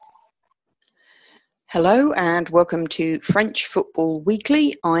Hello and welcome to French Football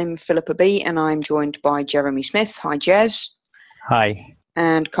Weekly. I'm Philippa B and I'm joined by Jeremy Smith. Hi, Jez. Hi.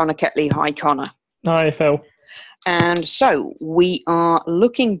 And Connor Ketley. Hi, Connor. Hi, Phil. And so we are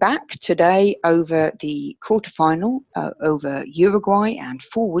looking back today over the quarterfinal over Uruguay and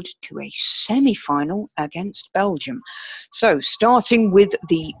forward to a semi-final against Belgium. So starting with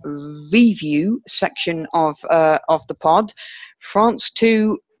the review section of the pod, France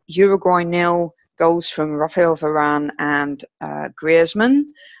 2, Uruguay 0. Goals from Raphael Varane and Griezmann.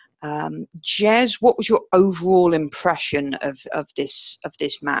 Jez, what was your overall impression of this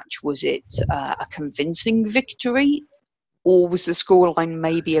match? Was it a convincing victory, or was the scoreline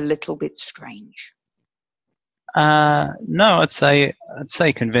maybe a little bit strange? No, I'd say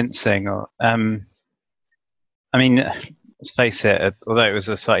convincing. I mean, let's face it. Although it was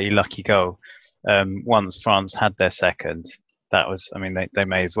a slightly lucky goal, once France had their second, that was. I mean, they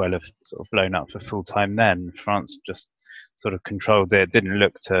may as well have sort of blown up for full time. Then France just sort of controlled it. Didn't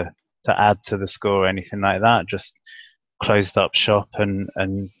look to add to the score or anything like that. Just closed up shop, and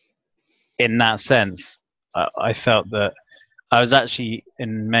in that sense, I felt that I was actually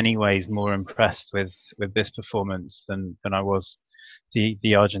in many ways more impressed with this performance than I was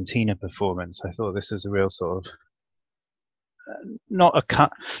the Argentina performance. I thought this was a real sort of not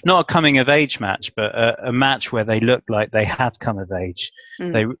a coming of age match, but a match where they looked like they had come of age.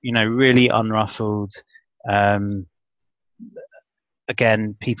 They, really unruffled.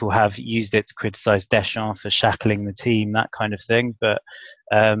 Again, people have used it to criticise Deschamps for shackling the team, that kind of thing. But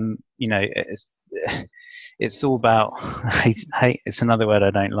it's all about hate. It's another word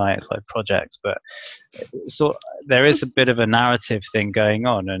I don't like. It's like projects, but there is a bit of a narrative thing going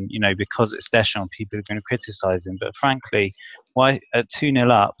on, and because it's Deschamps, people are going to criticise him. But frankly, why at 2-0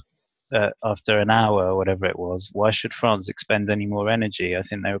 up after an hour or whatever it was? Why should France expend any more energy? I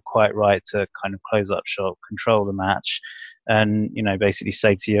think they were quite right to kind of close up shop, control the match, and basically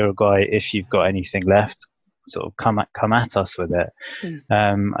say to Uruguay, if you've got anything left, sort of come at us with it.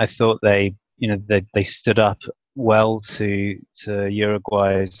 I thought they stood up well to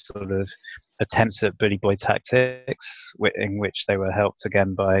Uruguay's sort of attempts at bully boy tactics, in which they were helped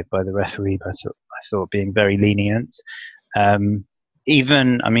again by the referee. I thought being very lenient. I'm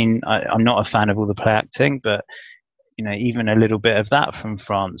not a fan of all the play acting, but even a little bit of that from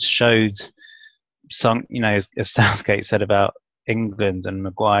France showed some. As Southgate said about England and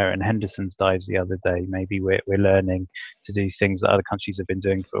Maguire and Henderson's dives the other day, maybe we're learning to do things that other countries have been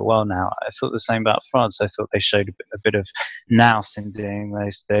doing for a while now. I thought the same about France. I thought they showed a bit of nous in doing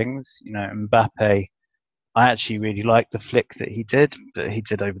those things. Mbappe, I actually really liked the flick that he did, but he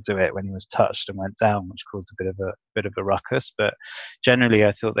did overdo it when he was touched and went down, which caused a bit of a ruckus. But generally,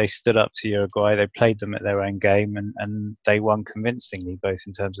 I thought they stood up to Uruguay. They played them at their own game, and they won convincingly, both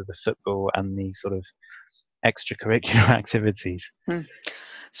in terms of the football and the sort of extracurricular activities.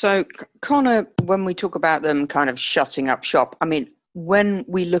 So, Connor, when we talk about them kind of shutting up shop, I mean, when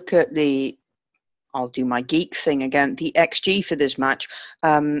we look at I'll do my geek thing again, the XG for this match,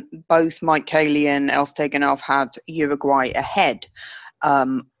 both Mike Cayley and Elf Teganov had Uruguay ahead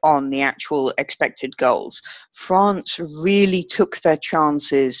on the actual expected goals. France really took their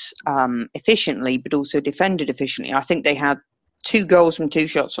chances efficiently, but also defended efficiently. I think they had two goals from two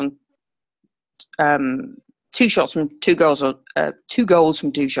shots from two goals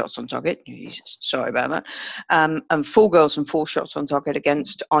from two shots on target. Jesus, sorry about that. And 4 goals from 4 shots on target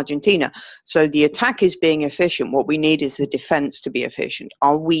against Argentina. So the attack is being efficient. What we need is the defence to be efficient.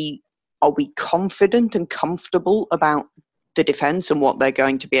 Are we confident and comfortable about the defence and what they're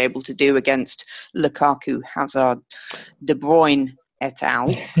going to be able to do against Lukaku, Hazard, De Bruyne, et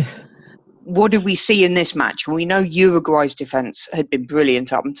al.? What did we see in this match? We know Uruguay's defence had been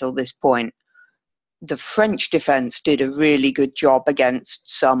brilliant up until this point. The French defence did a really good job against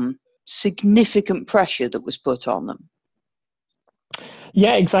some significant pressure that was put on them.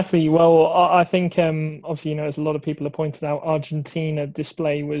 Yeah, exactly. Well, I think obviously, as a lot of people have pointed out, Argentina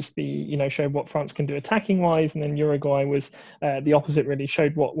display was showed what France can do attacking wise, and then Uruguay was the opposite, really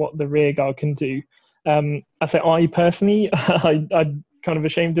showed what the rear guard can do. I personally, I'm kind of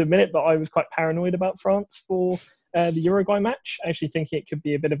ashamed to admit it, but I was quite paranoid about France for the Uruguay match, actually thinking it could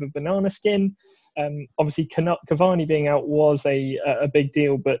be a bit of a banana skin. Obviously, Cavani being out was a big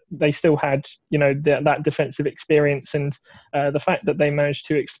deal, but they still had, that defensive experience, and the fact that they managed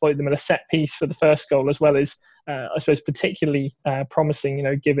to exploit them at a set piece for the first goal as well is, I suppose, particularly promising.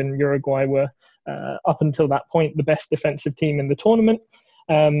 Given Uruguay were up until that point the best defensive team in the tournament,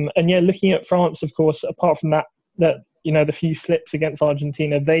 looking at France, of course, apart from that the few slips against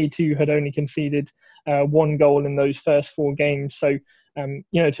Argentina, they too had only conceded 1 goal in those first 4 games. So to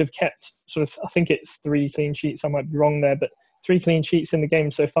have kept sort of, I think it's 3 clean sheets. I might be wrong there, but 3 clean sheets in the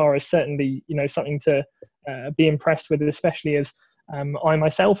game so far is certainly, something to be impressed with, especially as I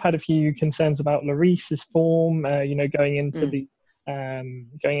myself had a few concerns about Lloris's form, going into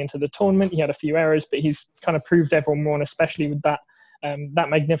the tournament. He had a few errors, but he's kind of proved everyone wrong, especially with that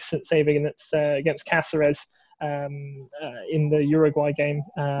magnificent save against Cáceres in the Uruguay game.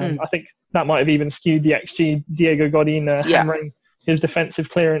 I think that might have even skewed the XG. Diego Godin hammering his defensive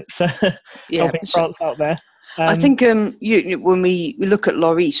clearance, helping France out there. I think when we look at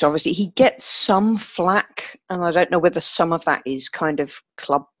Lloris, obviously he gets some flack, and I don't know whether some of that is kind of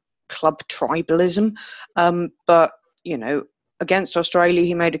club tribalism. But against Australia,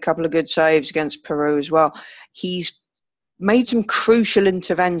 he made a couple of good saves. Against Peru as well, he's made some crucial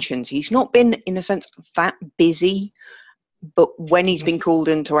interventions. He's not been, in a sense, that busy, but when he's been called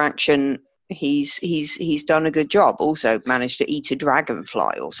into action, he's done a good job. Also managed to eat a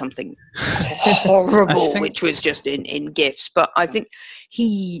dragonfly or something horrible, which was just in gifs. But I think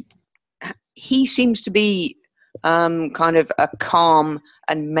he seems to be kind of a calm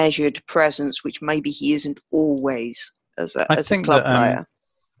and measured presence, which maybe he isn't always as a club player.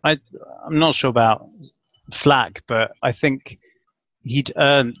 I'm not sure about flack, but I think he'd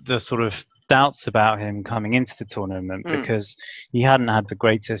earned the sort of doubts about him coming into the tournament because he hadn't had the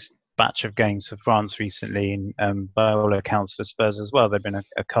greatest batch of games for France recently, and by all accounts for Spurs as well. There have been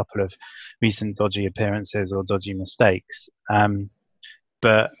a couple of recent dodgy appearances or dodgy mistakes,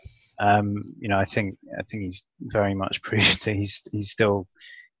 but I think he's very much proved that he's still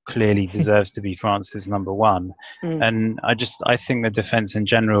clearly deserves to be France's number one. And I think the defense in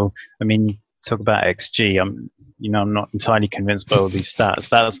general, I mean, talk about XG, I'm not entirely convinced by all these stats.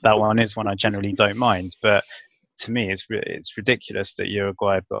 That one is one I generally don't mind, but to me it's ridiculous that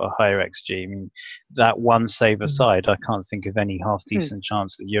Uruguay have got a higher XG. I mean, that one save aside, I can't think of any half decent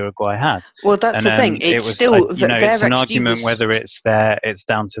chance that Uruguay had. Well, that's the thing. It's still it's an argument whether it's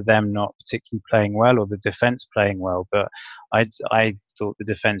down to them not particularly playing well or the defense playing well. But I thought the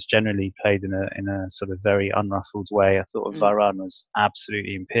defense generally played in a sort of very unruffled way. I thought Varane was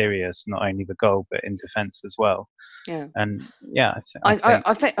absolutely imperious, not only the goal but in defense as well. Yeah, and yeah,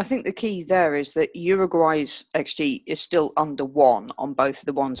 I think the key there is that Uruguay's XG is still under 1 on both of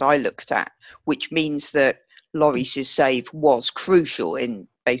the ones I looked at, which means that Lloris's save was crucial in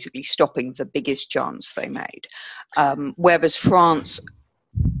basically stopping the biggest chance they made, whereas France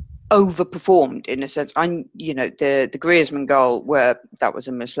overperformed in a sense. The Griezmann goal, where that was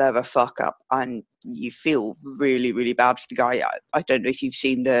a Muslera fuck up, and you feel really, really bad for the guy. I don't know if you've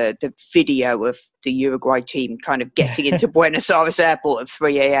seen the video of the Uruguay team kind of getting into Buenos Aires airport at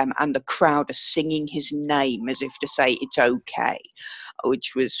 3 a.m. and the crowd are singing his name as if to say it's okay,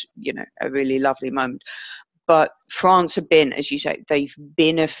 which was, a really lovely moment. But France have been, as you say, they've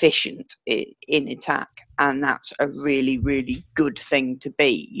been efficient in attack, and that's a really, really good thing to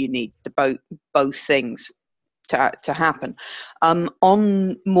be. You need both things to happen.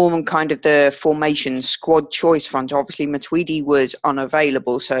 On kind of the formation squad choice front, obviously Matuidi was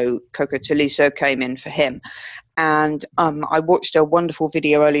unavailable, so Coco Tolisso came in for him. And I watched a wonderful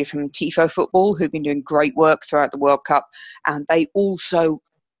video earlier from Tifo Football, who've been doing great work throughout the World Cup, and they also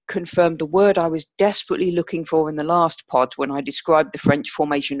confirmed the word I was desperately looking for in the last pod when I described the French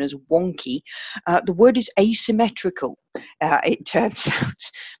formation as wonky. The word is asymmetrical. It turns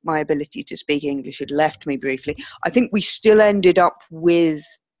out my ability to speak English had left me briefly. I think we still ended up with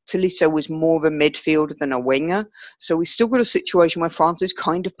Tolisso was more of a midfielder than a winger. So we've still got a situation where France is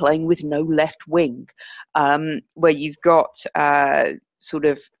kind of playing with no left wing, where you've got sort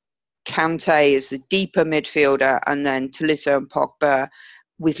of Kanté as the deeper midfielder, and then Tolisso and Pogba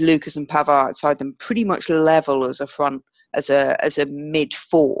with Lucas and Pavard outside them, pretty much level as a mid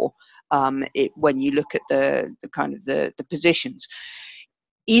four. When you look at the kind of the positions,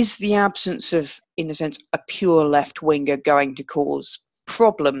 is the absence of, in a sense, a pure left winger going to cause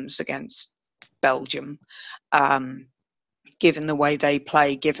problems against Belgium, given the way they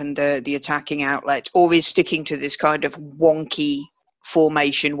play, given the attacking outlet, or is sticking to this kind of wonky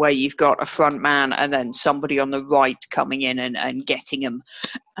formation where you've got a front man and then somebody on the right coming in and getting them?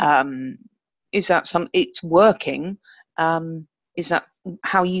 Is that it's working? Is that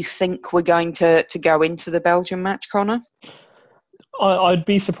how you think we're going to go into the Belgium match, Connor? I'd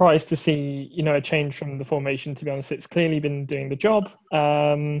be surprised to see, a change from the formation, to be honest. It's clearly been doing the job.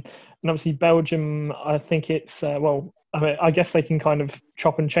 And obviously Belgium, I think it's, I guess they can kind of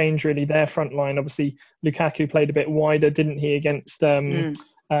chop and change really their front line. Obviously, Lukaku played a bit wider, didn't he, against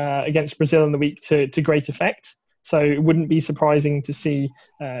Brazil in the week to great effect. So it wouldn't be surprising to see,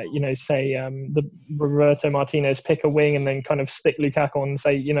 say the Roberto Martinez pick a wing and then kind of stick Lukaku on and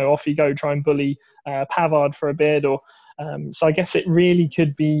say, off you go, try and bully Pavard for a bit. Or so I guess it really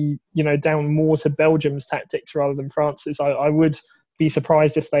could be, down more to Belgium's tactics rather than France's. I would be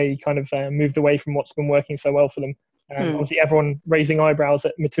surprised if they kind of moved away from what's been working so well for them. Obviously, everyone raising eyebrows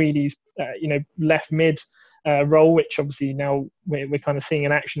at Matuidi's, left mid role, which obviously now we're kind of seeing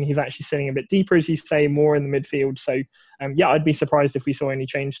in action. He's actually sitting a bit deeper, as you say, more in the midfield. So, I'd be surprised if we saw any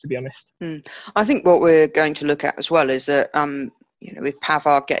change, to be honest. I think what we're going to look at as well is that, with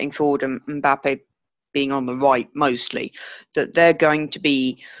Pavard getting forward and Mbappe being on the right mostly, that they're going to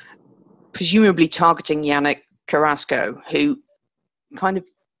be presumably targeting Yannick Carrasco, who kind of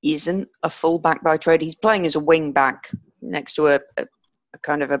isn't a full-back by trade. He's playing as a wing-back next to a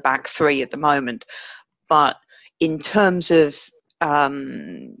kind of a back three at the moment. But in terms of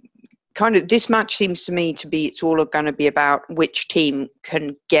kind of this match seems to me to be, it's all going to be about which team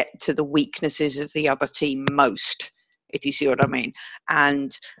can get to the weaknesses of the other team most, if you see what I mean.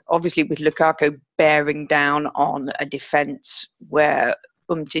 And obviously with Lukaku bearing down on a defence where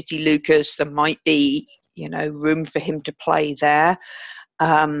Umtiti Lucas, there might be, room for him to play there.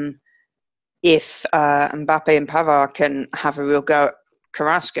 If Mbappe and Pavard can have a real go at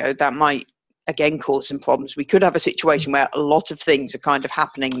Carrasco, that might again cause some problems. We could have a situation where a lot of things are kind of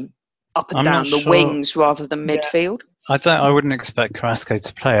happening up and down the wings rather than midfield. I wouldn't expect Carrasco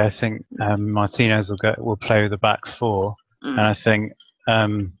to play. I think Martinez will play with the back four, and I think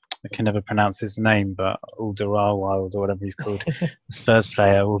I can never pronounce his name, but Alderweireld or whatever he's called, the Spurs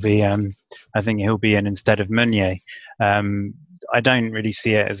player will be. I think he'll be in instead of Meunier. I don't really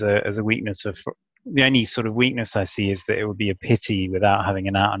see it as a weakness of. The only sort of weakness I see is that it would be a pity without having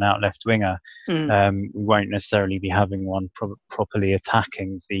an out-and-out left winger. We won't necessarily be having one properly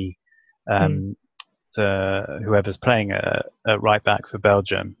attacking the whoever's playing at right back for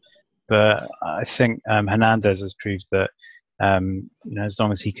Belgium. But I think Hernandez has proved that as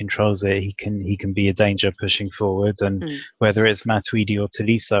long as he controls it, he can be a danger pushing forward. And whether it's Matuidi or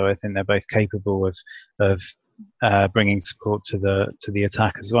Tolisso, I think they're both capable of bringing support to the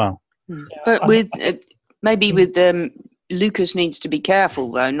attack as well. But maybe Lucas needs to be careful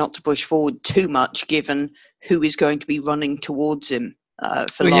though, not to push forward too much, given who is going to be running towards him.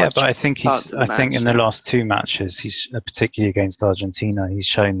 But I think in the last two matches, he's particularly against Argentina, he's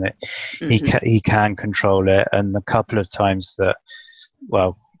shown that he can control it. And a couple of times that,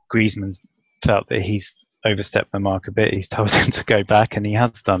 Griezmann felt that he's overstepped the mark a bit, he's told him to go back, and he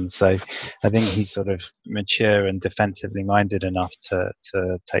has done. So I think he's sort of mature and defensively minded enough to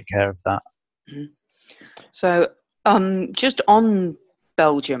take care of that. So just on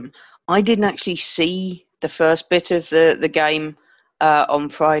Belgium, I didn't actually see the first bit of the game on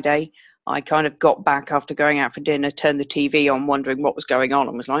Friday. I kind of got back after going out for dinner, turned the TV on, wondering what was going on,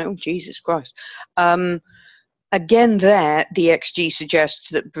 and was like, oh, Jesus Christ. Again, the XG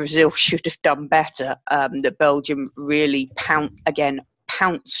suggests that Brazil should have done better, that Belgium really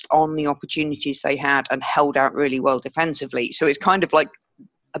pounced on the opportunities they had and held out really well defensively. So it's kind of like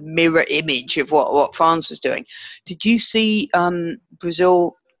a mirror image of what France was doing. Did you see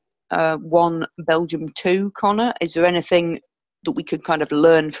Brazil 1, Belgium 2, Connor? Is there anything that we could kind of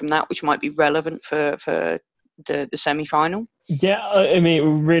learn from that which might be relevant for the semi-final? Yeah, I mean, it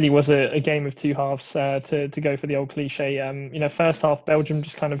really was a game of two halves, to go for the old cliche. First half, Belgium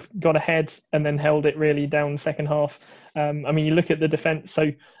just kind of got ahead and then held it really down the second half. You look at the defence,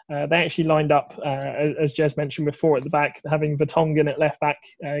 so they actually lined up, as Jez mentioned before, at the back, having Vertonghen at left back,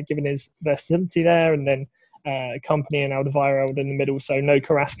 given his versatility there, and then Kompany and Alderweireld in the middle, so no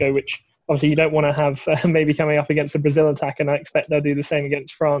Carrasco, which obviously you don't want to have maybe coming up against the Brazil attack, and I expect they'll do the same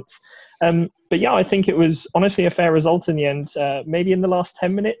against France. But yeah, I think it was honestly a fair result in the end. Maybe in the last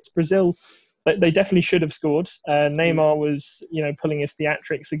 10 minutes, Brazil, they definitely should have scored. Neymar was, pulling his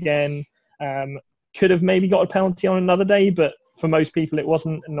theatrics again. Could have maybe got a penalty on another day, but for most people it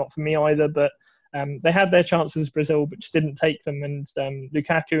wasn't, and not for me either. But they had their chances, Brazil, but just didn't take them. And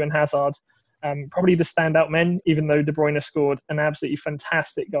Lukaku and Hazard, probably the standout men, even though De Bruyne scored an absolutely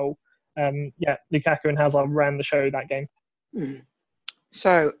fantastic goal. Lukaku and Hazard ran the show that game.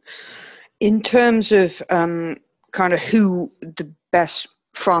 So, in terms of kind of who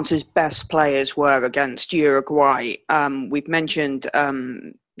France's best players were against Uruguay, we've mentioned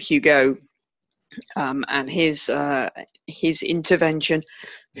Hugo and his intervention.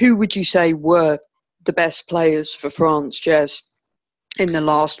 Who would you say were the best players for France, Jez, in the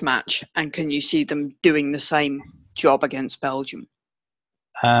last match? And can you see them doing the same job against Belgium?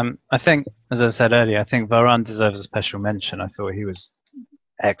 I think, as I said earlier, I think Varane deserves a special mention. I thought he was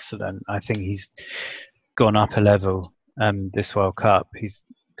excellent. I think he's gone up a level this World Cup. He's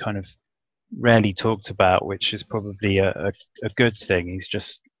kind of rarely talked about, which is probably a good thing. He's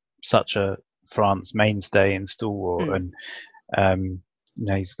just such a France mainstay and stalwart, and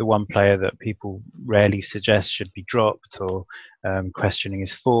he's the one player that people rarely suggest should be dropped or questioning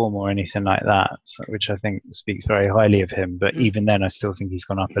his form or anything like that, which I think speaks very highly of him. But even then, I still think he's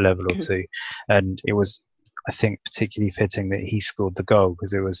gone up a level or two, and it was, I think, particularly fitting that he scored the goal,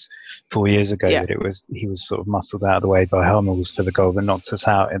 because it was 4 years ago that he was sort of muscled out of the way by Hummels for the goal that knocked us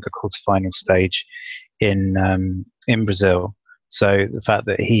out in the quarterfinal stage in Brazil. So the fact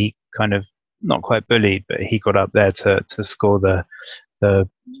that he kind of, not quite bullied, but he got up there to score the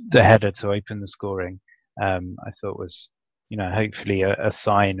header to open the scoring, I thought was, hopefully a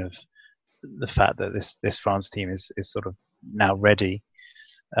sign of the fact that this France team is sort of now ready.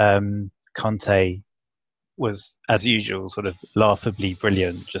 Conte was, as usual, sort of laughably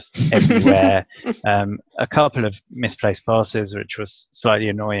brilliant, just everywhere. A couple of misplaced passes, which was slightly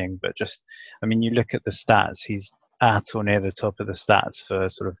annoying, but just, you look at the stats, he's at or near the top of the stats for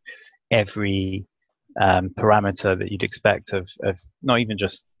sort of every parameter that you'd expect of not even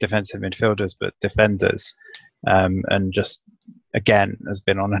just defensive midfielders, but defenders. And just, again, has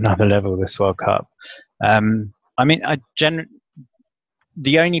been on another level this World Cup.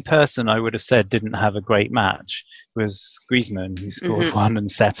 The only person I would have said didn't have a great match was Griezmann, who scored one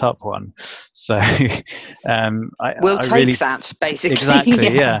and set up one. So we'll take that, basically.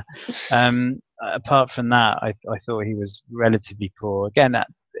 Exactly, yeah. Apart from that, I thought he was relatively poor. Again,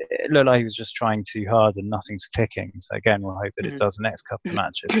 it looked like he was just trying too hard and nothing's clicking. So again, we'll hope that it does the next couple of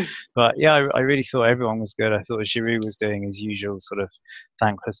matches. But yeah, I really thought everyone was good. I thought Giroud was doing his usual sort of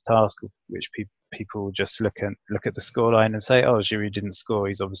thankless task, which people just look at the scoreline and say, oh, Giroud didn't score,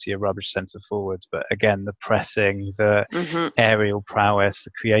 he's obviously a rubbish centre forwards. But again, the pressing, the aerial prowess,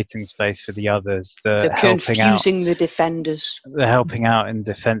 the creating space for the others, the confusing the defenders, the helping out in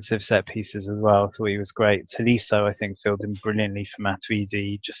defensive set pieces as well. I thought he was great. Tolisso, I think, filled in brilliantly for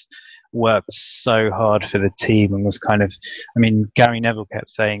Matuidi, just worked so hard for the team and was kind of, Gary Neville kept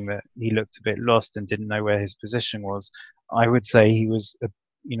saying that he looked a bit lost and didn't know where his position was. I would say he was a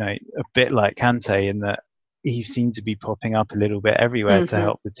bit like Kante, in that he seemed to be popping up a little bit everywhere to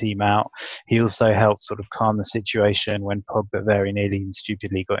help the team out. He also helped sort of calm the situation when Pogba very nearly and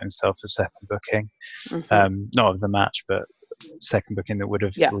stupidly got himself a second booking, not of the match, but second booking that would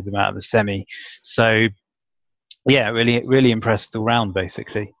have pulled him out of the semi. So yeah, really, really impressed all round,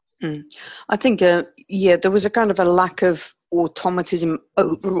 basically. I think, there was a kind of a lack of automatism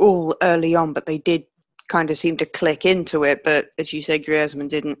overall early on, but they did kind of seem to click into it. But as you say, Griezmann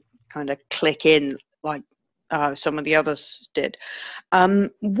didn't kind of click in like some of the others did.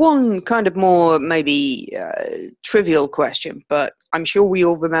 One kind of more maybe trivial question, but I'm sure we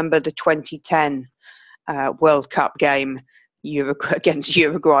all remember the 2010 World Cup game against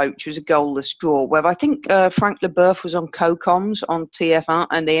Uruguay, which was a goalless draw, where I think Frank Leboeuf was on co-coms on TF1,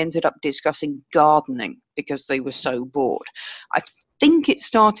 and they ended up discussing gardening because they were so bored. I think it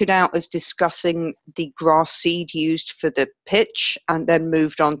started out as discussing the grass seed used for the pitch, and then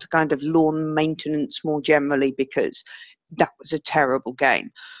moved on to kind of lawn maintenance more generally, because that was a terrible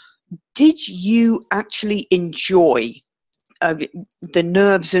game. Did you actually enjoy, the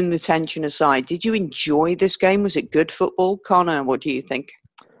nerves and the tension aside, did you enjoy this game? Was it good football? Connor, what do you think?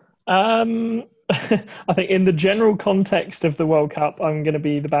 I think in the general context of the World Cup, I'm going to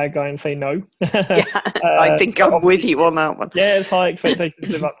be the bad guy and say no. I think I'm with you on that one. Yeah, it's high expectations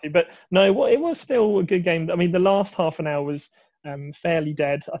to live up to. But no, it was still a good game. The last half an hour was fairly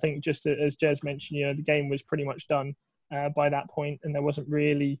dead. I think, just as Jez mentioned, the game was pretty much done by that point, and there wasn't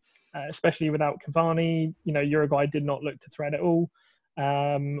really, especially without Cavani, Uruguay did not look to threat at all.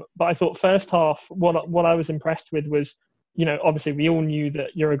 But I thought first half, what I was impressed with was, obviously we all knew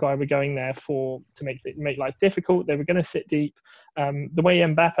that Uruguay were going there to make life difficult. They were going to sit deep. The way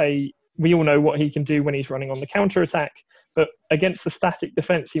Mbappe, we all know what he can do when he's running on the counter attack, but against the static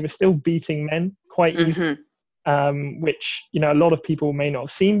defense, he was still beating men quite easily, which a lot of people may not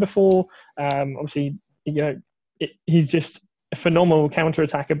have seen before. Obviously, he's just a phenomenal counter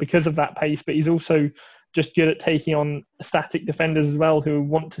attacker because of that pace, but he's also just good at taking on static defenders as well, who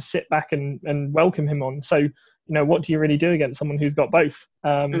want to sit back and welcome him on. So, what do you really do against someone who's got both?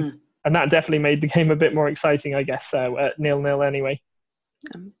 And that definitely made the game a bit more exciting, I guess, at 0-0 anyway.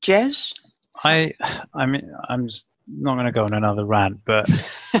 Jez? I'm just not going to go on another rant, but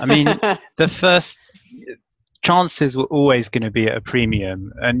the first chances were always going to be at a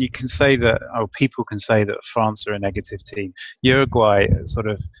premium, and you can say that, people can say that France are a negative team. Uruguay, sort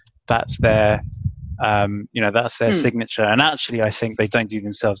of, that's their That's their signature. And actually, I think they don't do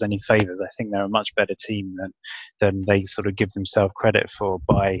themselves any favors. I think they're a much better team than they sort of give themselves credit for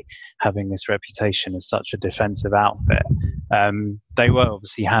by having this reputation as such a defensive outfit. They were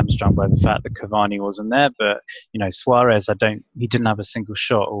obviously hamstrung by the fact that Cavani wasn't there, but Suarez, he didn't have a single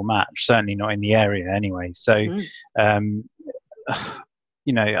shot all match, certainly not in the area anyway. So,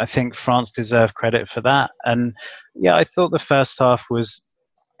 I think France deserve credit for that. And yeah, I thought the first half was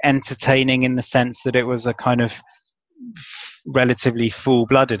entertaining in the sense that it was a kind of relatively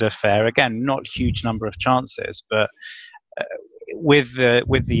full-blooded affair. Again, not huge number of chances, but with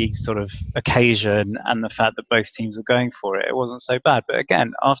the sort of occasion and the fact that both teams were going for it, it wasn't so bad. But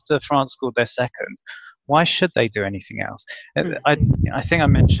again, after France scored their second, why should they do anything else? I think I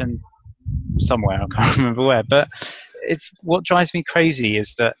mentioned somewhere, I can't remember where, but it's what drives me crazy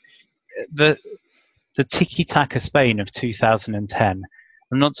is that the tiki-taka Spain of 2010.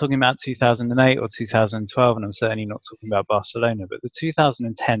 I'm not talking about 2008 or 2012, and I'm certainly not talking about Barcelona, but the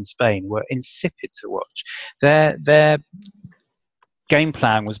 2010 Spain were insipid to watch. Their game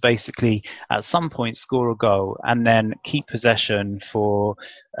plan was basically at some point score a goal and then keep possession for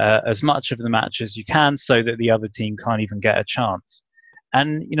as much of the match as you can so that the other team can't even get a chance.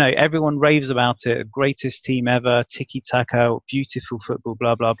 And, everyone raves about it, greatest team ever, tiki-taka, beautiful football,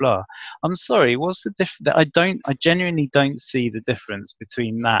 blah, blah, blah. I'm sorry, what's the difference? I genuinely don't see the difference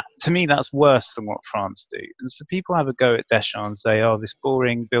between that. To me, that's worse than what France do. And so people have a go at Deschamps and say, oh, this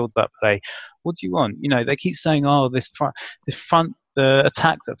boring build-up play. What do you want? They keep saying, oh, the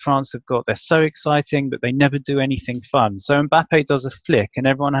attack that France have got, they're so exciting, but they never do anything fun. So Mbappe does a flick and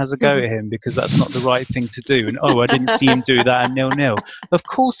everyone has a go at him because that's not the right thing to do. And, I didn't see him do that at 0-0. Of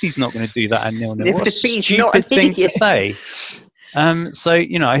course he's not going to do that at 0-0. What a stupid thing to say. So,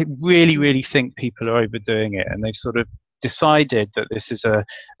 I really, really think people are overdoing it, and they've sort of decided that this is a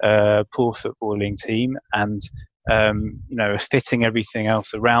poor footballing team and are fitting everything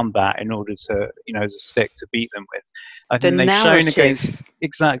else around that in order to, as a stick to beat them with. I think they've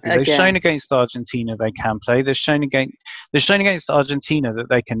shown against Argentina they can play. They've shown against Argentina that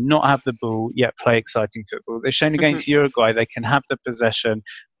they can not have the ball yet play exciting football. They've shown against Uruguay they can have the possession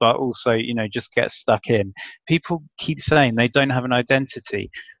but also, just get stuck in. People keep saying they don't have an identity.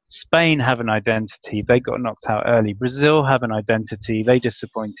 Spain have an identity. They got knocked out early. Brazil have an identity. They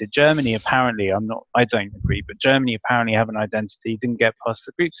disappointed. Germany apparently, I don't agree, but Germany apparently have an identity. Didn't get past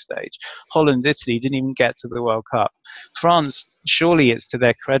the group stage. Holland, Italy didn't even get to the World Cup. France, surely it's to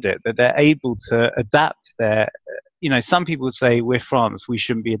their credit that they're able to adapt their. Some people say we're France, we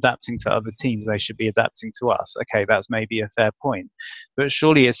shouldn't be adapting to other teams, they should be adapting to us. Okay, that's maybe a fair point. But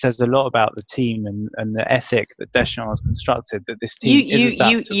surely it says a lot about the team and the ethic that Deschamps has constructed that this team is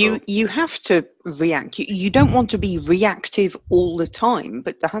adaptable. You have to react. You don't want to be reactive all the time,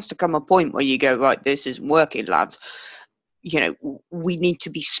 but there has to come a point where you go, right, this isn't working, lads. We need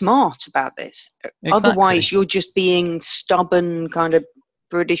to be smart about this. Exactly. Otherwise, you're just being stubborn, kind of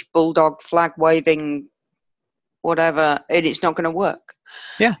British bulldog, flag waving, whatever, and it's not going to work.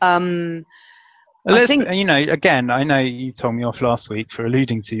 Yeah. Again, I know you told me off last week for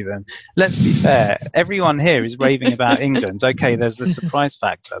alluding to them. Let's be fair. Everyone here is raving about England. Okay, there's the surprise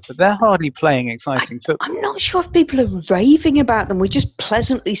factor, but they're hardly playing exciting football. I'm not sure if people are raving about them. We're just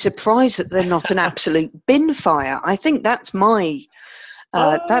pleasantly surprised that they're not an absolute bin fire. I think that's my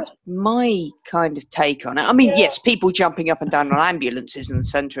kind of take on it. I mean, yes, people jumping up and down on ambulances in the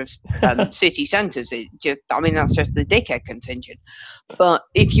centre of city centres. That's just the dickhead contingent. But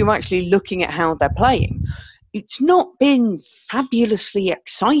if you're actually looking at how they're playing, it's not been fabulously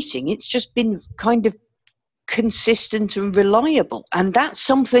exciting. It's just been kind of consistent and reliable. And that's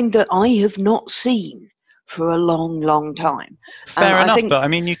something that I have not seen for a long, long time. Fair enough, but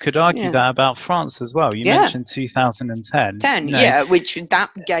you could argue that about France as well. You mentioned 2010. Which that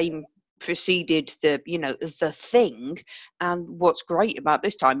game preceded the thing. And what's great about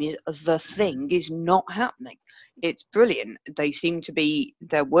this time is the thing is not happening. It's brilliant. They seem to be,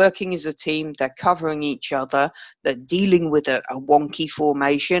 they're working as a team, they're covering each other, they're dealing with a wonky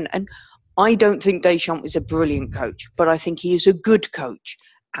formation. And I don't think Deschamps is a brilliant coach, but I think he is a good coach.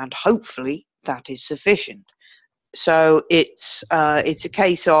 And hopefully that is sufficient. So it's a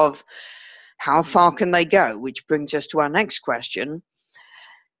case of how far can they go, which brings us to our next question.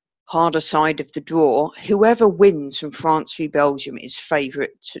 Harder side of the draw, whoever wins from France v Belgium is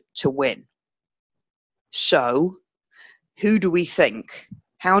favourite to win. So who do we think?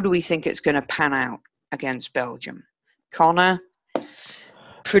 How do we think it's going to pan out against Belgium? Connor,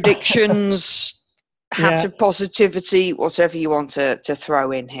 predictions, hats of positivity, whatever you want to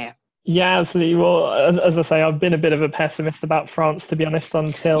throw in here. Yeah, absolutely. Well, as I say, I've been a bit of a pessimist about France, to be honest,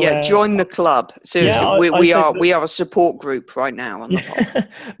 until join the club. Seriously, yeah, we are a support group right now on the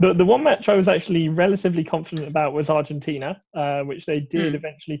pod. The one match I was actually relatively confident about was Argentina, which they did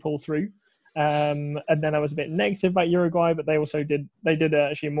eventually pull through. And then I was a bit negative about Uruguay, but they also did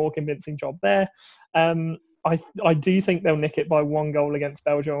actually a more convincing job there. I do think they'll nick it by 1 goal against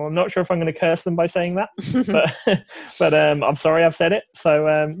Belgium. I'm not sure if I'm going to curse them by saying that, but I'm sorry I've said it. So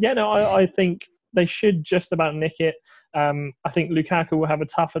I think they should just about nick it. I think Lukaku will have a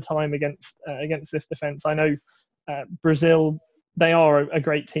tougher time against this defence. I know Brazil, they are a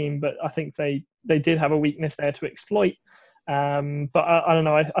great team, but I think they did have a weakness there to exploit. But I don't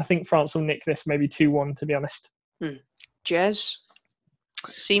know. I think France will nick this maybe 2-1, to be honest. Jez,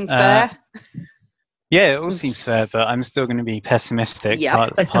 seem fair? Yeah, it all seems fair, but I'm still going to be pessimistic,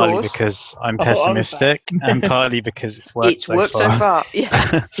 partly because I'm pessimistic and partly because it's worked so far.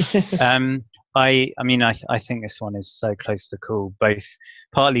 Yeah. I think this one is so close to call, both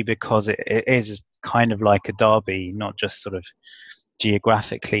partly because it is kind of like a derby, not just sort of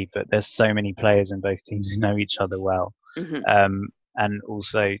geographically, but there's so many players in both teams who know each other well. And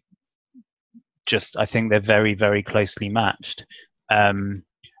also just I think they're very, very closely matched.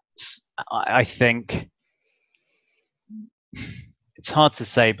 I think it's hard to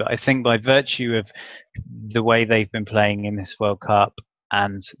say, but I think by virtue of the way they've been playing in this World Cup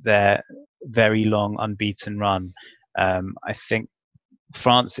and their very long unbeaten run, I think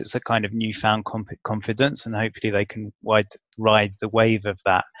France, it's a kind of newfound confidence, and hopefully they can ride the wave of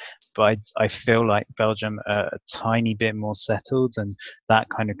that. But I feel like Belgium are a tiny bit more settled, and that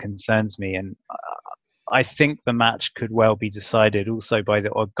kind of concerns me. And I think the match could well be decided also by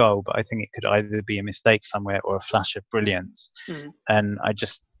the odd goal, but I think it could either be a mistake somewhere or a flash of brilliance. And I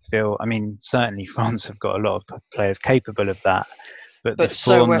just feel, certainly France have got a lot of players capable of that. But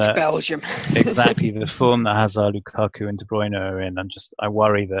so with Belgium. Exactly, the form that Hazard, Lukaku and De Bruyne are in, I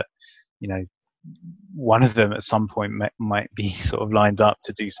worry that, one of them at some point might be sort of lined up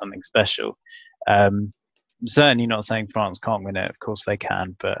to do something special. I'm certainly not saying France can't win it. Of course they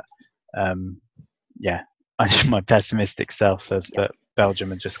can, but my pessimistic self says that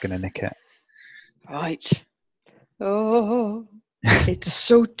Belgium are just going to nick it. Right. Oh, it's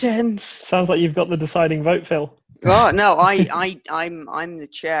so tense. Sounds like you've got the deciding vote, Phil. Oh no, I'm the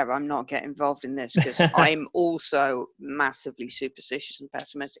chair. I'm not getting involved in this because I'm also massively superstitious and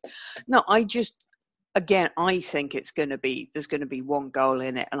pessimistic. No, I think there's going to be 1 goal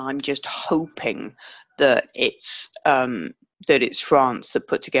in it, and I'm just hoping that it's France that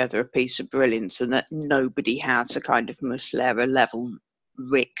put together a piece of brilliance, and that nobody has a kind of Muslera level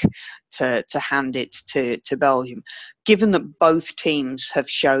Rick to hand it to Belgium. Given that both teams have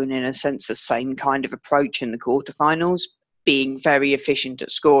shown, in a sense, the same kind of approach in the quarterfinals, being very efficient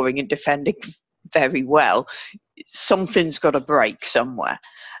at scoring and defending very well, something's got to break somewhere.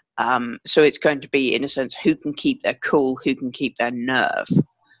 So it's going to be, in a sense, who can keep their cool, who can keep their nerve.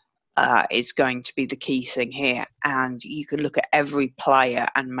 Is going to be the key thing here. And you can look at every player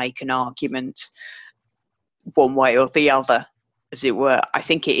and make an argument one way or the other, as it were. I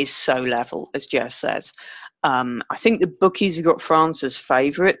think it is so level, as Jess says. I think the bookies have got France as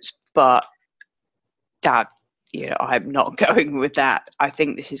favourites, but I'm not going with that. I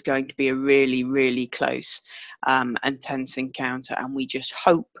think this is going to be a really, really close and tense encounter, and we just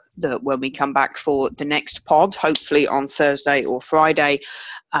hope that when we come back for the next pod, hopefully on Thursday or Friday,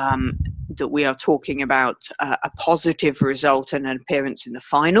 that we are talking about a positive result and an appearance in the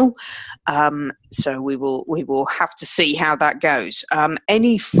final. So we will have to see how that goes.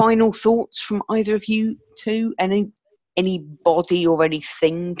 Any final thoughts from either of you two? Anybody or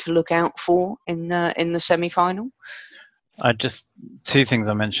anything to look out for in the semi-final? Just 2 things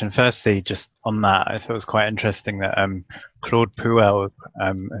I mentioned. Firstly, just on that, I thought it was quite interesting that Claude Puel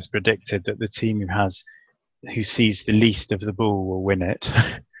has predicted that the team who sees the least of the ball will win it,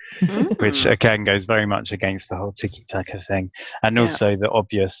 which again goes very much against the whole tiki-taka thing, and also the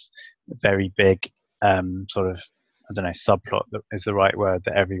obvious, very big sort of, I don't know, subplot that is the right word,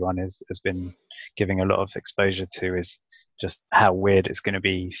 that everyone has been giving a lot of exposure to, is just how weird it's going to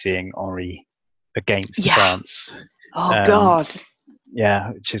be seeing Henry against France. Oh God.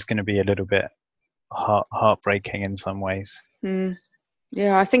 Yeah, which is going to be a little bit heartbreaking in some ways.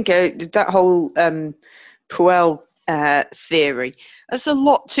 Yeah, I think that whole Puel theory, there's a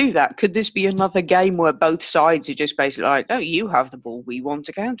lot to that. Could this be another game where both sides are just basically like, no, you have the ball, we want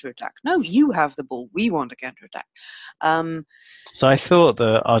to counterattack. No, you have the ball, we want to counterattack. So I thought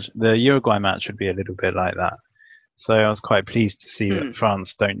the Uruguay match would be a little bit like that. So I was quite pleased to see that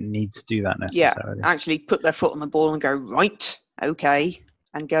France don't need to do that necessarily. Yeah, actually put their foot on the ball and go, right, okay,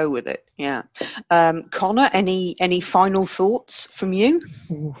 and go with it. Yeah. Connor, any final thoughts from you?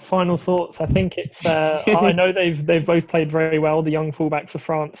 Ooh, final thoughts. I think it's. I know they've both played very well, the young fullbacks for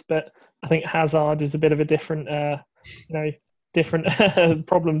France, but I think Hazard is a bit of a different, different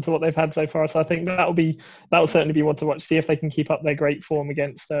problem to what they've had so far. So I think that'll certainly be one to watch. See if they can keep up their great form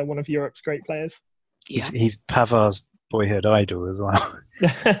against one of Europe's great players. Yeah. He's Pavard's boyhood idol as well.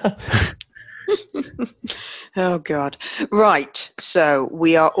 Oh God. Right. So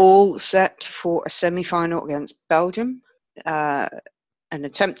we are all set for a semi-final against Belgium. An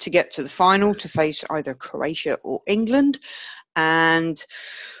attempt to get to the final to face either Croatia or England. And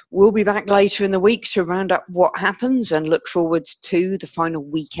we'll be back later in the week to round up what happens and look forward to the final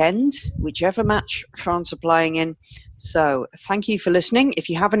weekend, whichever match France are playing in. So thank you for listening. If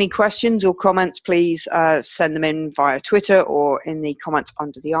you have any questions or comments, please send them in via Twitter or in the comments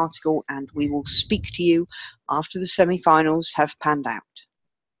under the article, and we will speak to you after the semi-finals have panned out.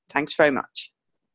 Thanks very much.